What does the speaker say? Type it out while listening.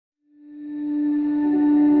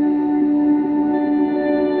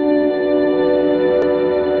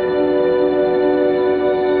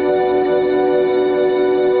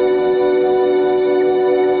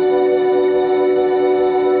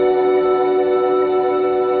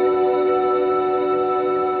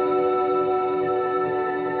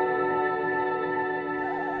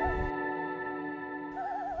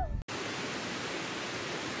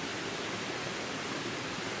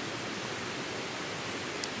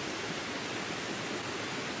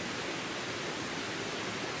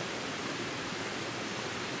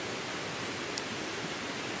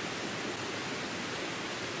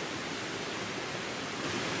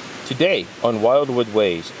Today on Wildwood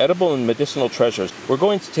Ways, Edible and Medicinal Treasures, we're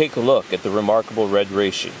going to take a look at the remarkable red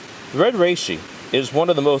reishi. The red reishi is one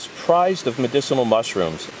of the most prized of medicinal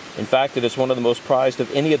mushrooms. In fact, it is one of the most prized of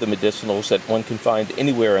any of the medicinals that one can find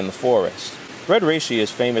anywhere in the forest. Red reishi is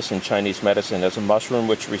famous in Chinese medicine as a mushroom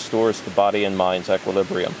which restores the body and mind's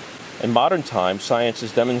equilibrium. In modern times, science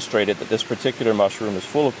has demonstrated that this particular mushroom is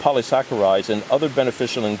full of polysaccharides and other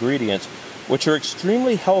beneficial ingredients which are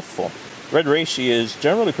extremely healthful. Red reishi is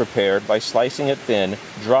generally prepared by slicing it thin,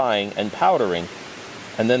 drying, and powdering,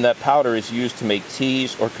 and then that powder is used to make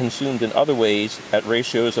teas or consumed in other ways at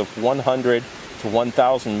ratios of 100 to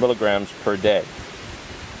 1,000 milligrams per day.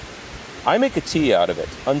 I make a tea out of it.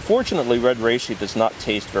 Unfortunately, red reishi does not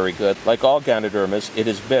taste very good. Like all Ganodermas, it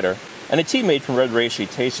is bitter, and a tea made from red reishi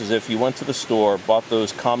tastes as if you went to the store, bought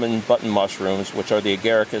those common button mushrooms, which are the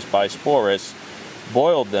Agaricus bisporus,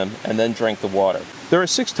 boiled them, and then drank the water. There are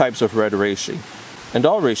 6 types of red reishi, and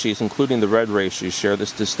all reishis, including the red reishi, share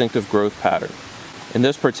this distinctive growth pattern. In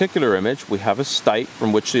this particular image, we have a stipe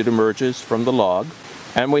from which it emerges from the log,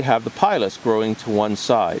 and we have the pilus growing to one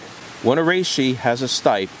side. When a reishi has a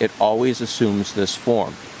stipe, it always assumes this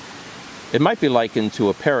form. It might be likened to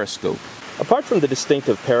a periscope. Apart from the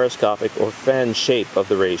distinctive periscopic or fan shape of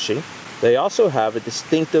the reishi, they also have a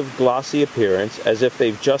distinctive glossy appearance as if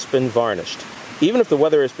they've just been varnished. Even if the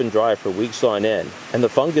weather has been dry for weeks on end and the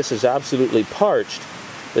fungus is absolutely parched,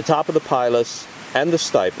 the top of the pilus and the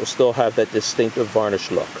stipe will still have that distinctive varnish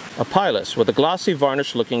look. A pilus with a glossy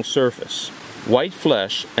varnish looking surface, white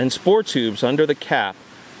flesh, and spore tubes under the cap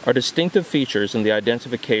are distinctive features in the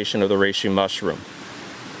identification of the reishi mushroom.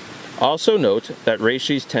 Also note that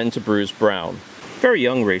reishis tend to bruise brown. Very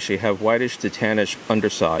young reishi have whitish to tannish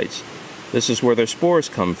undersides. This is where their spores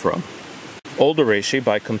come from. Older reishi,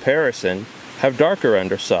 by comparison, have darker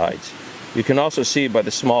undersides. You can also see by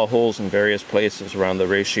the small holes in various places around the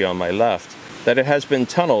reishi on my left that it has been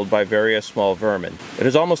tunneled by various small vermin. It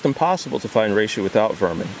is almost impossible to find reishi without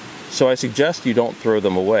vermin, so I suggest you don't throw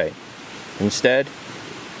them away. Instead,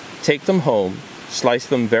 take them home, slice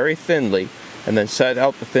them very thinly, and then set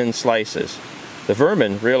out the thin slices. The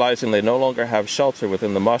vermin, realizing they no longer have shelter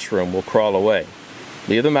within the mushroom, will crawl away.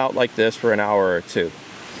 Leave them out like this for an hour or 2.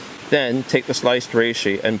 Then, take the sliced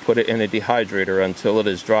reishi and put it in a dehydrator until it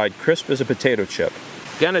is dried crisp as a potato chip.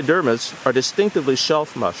 Ganodermas are distinctively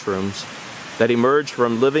shelf mushrooms that emerge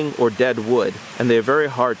from living or dead wood, and they are very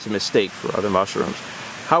hard to mistake for other mushrooms.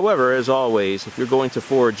 However, as always, if you're going to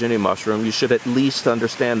forage any mushroom, you should at least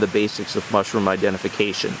understand the basics of mushroom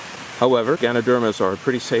identification. However, Ganodermas are a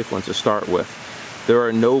pretty safe one to start with. There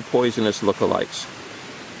are no poisonous lookalikes.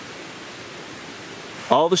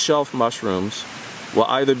 All the shelf mushrooms will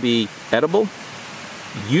either be edible,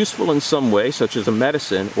 useful in some way, such as a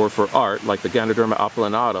medicine, or for art, like the Ganoderma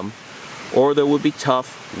opalinatum, or they will be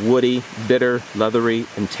tough, woody, bitter, leathery,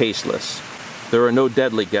 and tasteless. There are no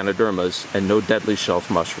deadly Ganodermas and no deadly shelf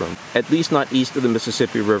mushroom, at least not east of the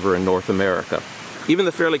Mississippi River in North America. Even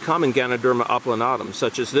the fairly common Ganoderma opalinatum,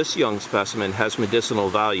 such as this young specimen, has medicinal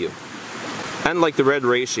value. And like the red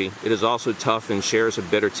reishi, it is also tough and shares a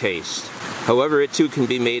bitter taste. However, it too can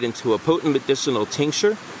be made into a potent medicinal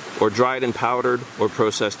tincture, or dried and powdered, or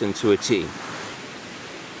processed into a tea.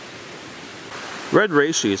 Red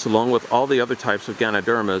reishis, along with all the other types of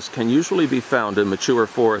Ganodermas, can usually be found in mature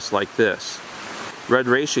forests like this. Red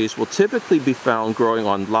reishis will typically be found growing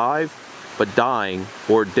on live, but dying,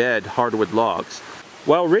 or dead hardwood logs.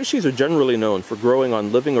 While reishis are generally known for growing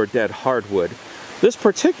on living or dead hardwood, this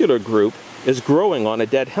particular group is growing on a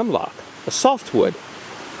dead hemlock, a softwood.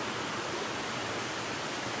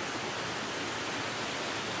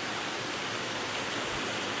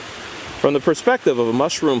 From the perspective of a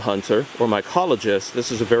mushroom hunter or mycologist,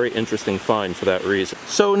 this is a very interesting find for that reason.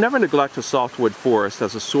 So never neglect a softwood forest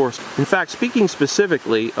as a source. In fact, speaking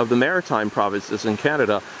specifically of the maritime provinces in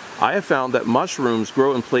Canada, I have found that mushrooms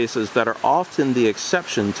grow in places that are often the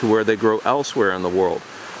exception to where they grow elsewhere in the world.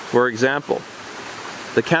 For example,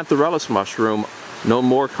 the Cantharellus mushroom, known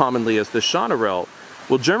more commonly as the chanterelle,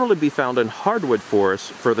 will generally be found in hardwood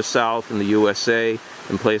forests further south in the USA,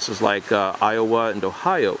 in places like Iowa and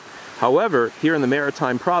Ohio. However, here in the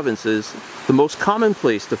maritime provinces, the most common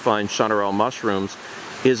place to find chanterelle mushrooms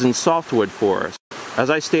is in softwood forests. As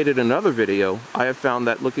I stated in another video, I have found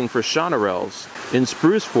that looking for chanterelles in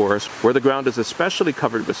spruce forests, where the ground is especially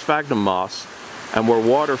covered with sphagnum moss and where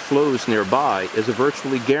water flows nearby, is a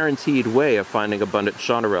virtually guaranteed way of finding abundant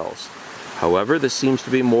chanterelles. However, this seems to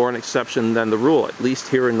be more an exception than the rule, at least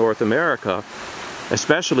here in North America,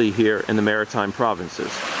 especially here in the maritime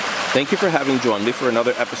provinces. Thank you for having joined me for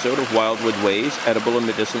another episode of Wildwood Ways, Edible and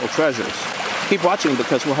Medicinal Treasures. Keep watching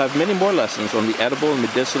because we'll have many more lessons on the edible and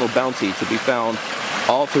medicinal bounty to be found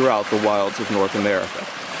all throughout the wilds of North America.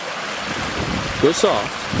 Go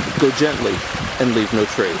soft, go gently, and leave no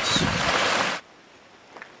trace.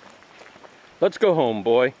 Let's go home,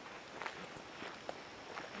 boy.